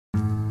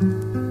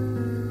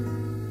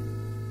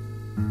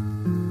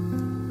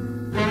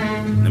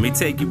me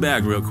take you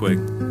back real quick.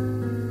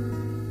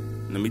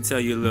 Let me tell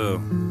you a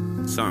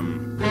little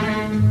something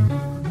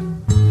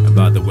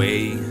about the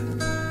way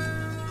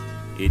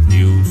it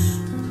used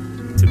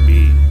to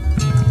be.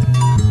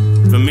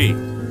 For me,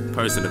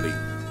 personally,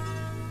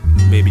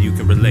 maybe you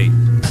can relate.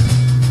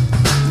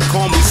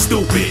 Call me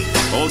stupid.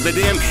 All of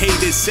them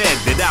haters said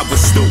that I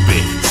was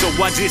stupid, so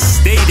I just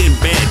stayed in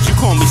bed. You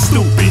call me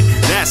stupid,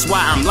 that's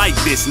why I'm like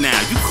this now.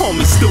 You call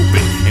me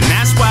stupid, and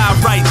that's why I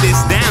write this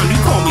down. You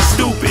call me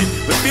stupid,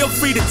 but feel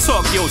free to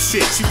talk your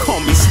shit. You call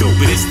me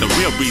stupid, it's the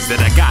real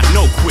reason I got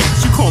no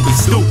quits. You call me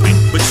stupid,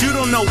 but you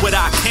don't know what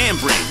I can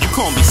bring. You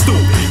call me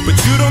stupid, but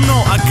you don't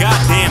know a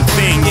goddamn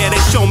thing. Yeah,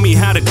 they show me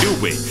how to do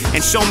it, and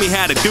show me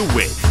how to do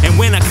it. And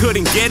when I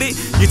couldn't get it,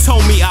 you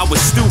told me I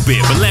was stupid,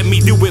 but let me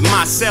do it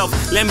myself.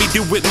 Let me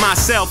do it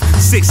myself.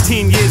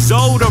 16 years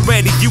old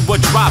already, you a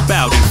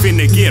dropout and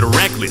finna get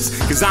reckless.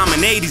 Cause I'm an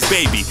 80s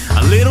baby,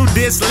 a little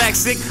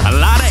dyslexic, a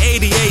lot of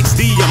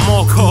ADHD, I'm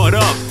all caught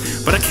up.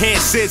 But I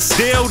can't sit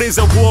still, there's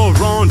a war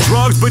on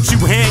drugs, but you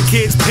hand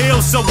kids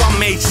pills, so I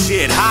make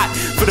shit hot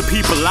for the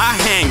people I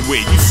hang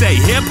with. You say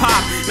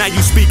hip-hop, now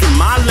you speaking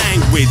my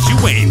language. You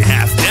ain't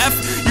half deaf,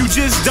 you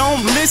just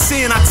don't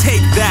listen, I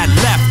take that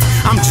left.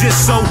 I'm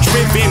just so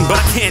driven, but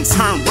I can't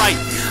turn right.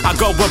 I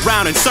go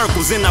around in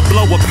circles and I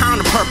blow a pound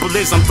of purple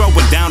as I'm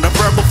throwing down the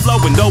verbal flow.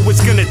 And though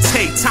it's gonna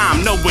take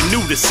time, no one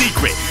knew the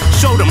secret.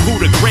 Show them who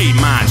the great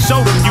mind,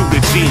 show them you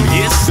the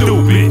genius.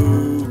 Stupid.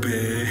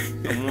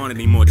 Don't want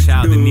any more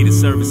child and needed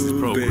services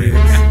programs.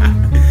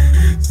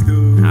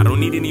 I don't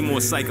need any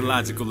more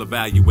psychological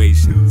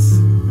evaluations.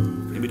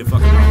 Leave me the fuck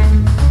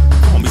alone.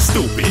 Call me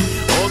stupid.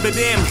 All the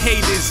damn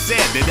haters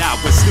said that I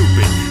was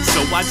stupid,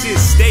 so I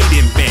just stayed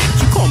in bed.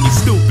 You call me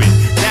stupid,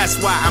 that's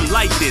why I'm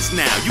like this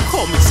now. You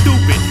call me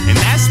stupid, and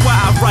that's why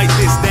I write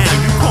this down.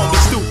 You call me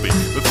stupid,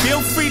 but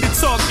feel free to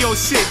talk your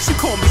shit. You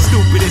call me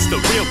stupid, it's the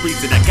real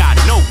reason I got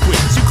no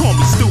quits. You call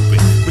me stupid,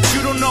 but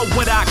you don't know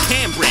what I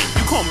can bring.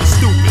 You call me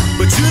stupid,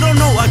 but you don't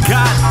know a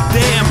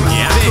goddamn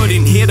thing. I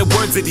couldn't hear the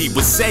words that he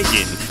was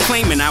saying,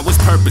 claiming I was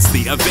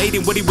purposely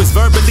evading what he was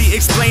verbally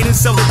explaining.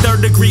 So the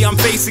third degree I'm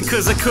facing,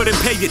 cause I couldn't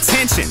pay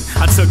attention.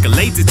 I took a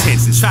late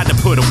detention, tried to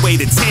put away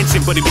the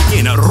tension, but he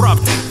began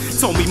erupting.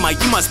 Told me, Mike,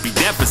 you must be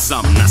deaf or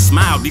something. I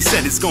smiled, he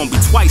said it's gonna be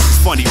twice as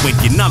funny when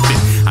you're nothing.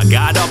 I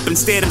got up and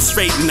stared him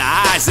straight in the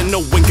eyes, and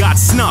no one got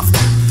snuffed.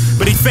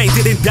 But he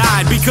fainted and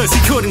died because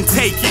he couldn't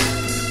take it.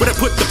 But I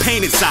put the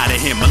pain inside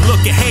of him, a look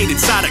of hate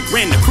inside a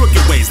grin, the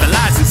crooked ways, the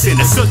lies and sin.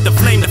 I took the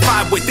flame, the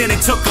fire within, and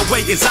took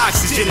away his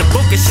oxygen. A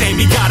book of shame,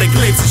 he got a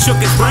glimpse and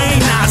shook his brain.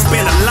 Now it's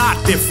been a lot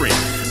different.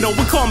 No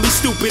one call me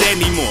stupid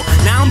anymore.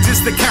 Now I'm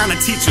just the kind of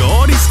teacher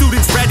all these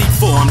students ready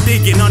for. I'm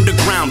digging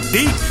underground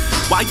deep.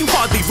 Why you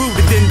hardly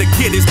rooted, then the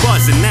kid is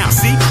buzzing now.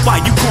 See, why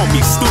you call me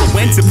stupid?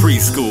 Went to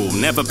preschool,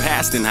 never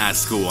passed in high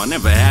school. I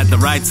never had the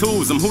right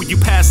tools, I'm who you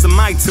pass the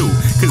mic to.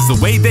 Cause the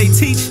way they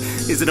teach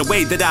is the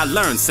way that I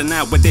learn. So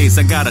nowadays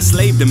I got a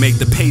slave to make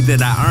the pay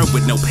that I earn,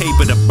 with no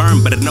paper to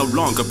burn, but it no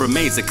longer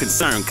remains a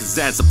concern. Cause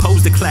as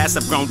opposed to class,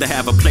 I've grown to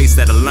have a place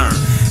that I learn.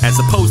 As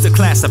opposed to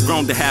class, I've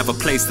grown to have a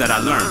place that I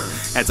learn.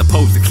 As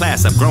opposed to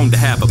class, I've grown to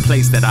have a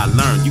place that I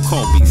learn. You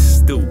call me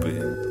stupid.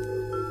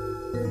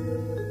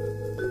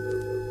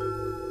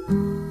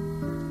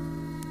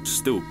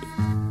 Stupid.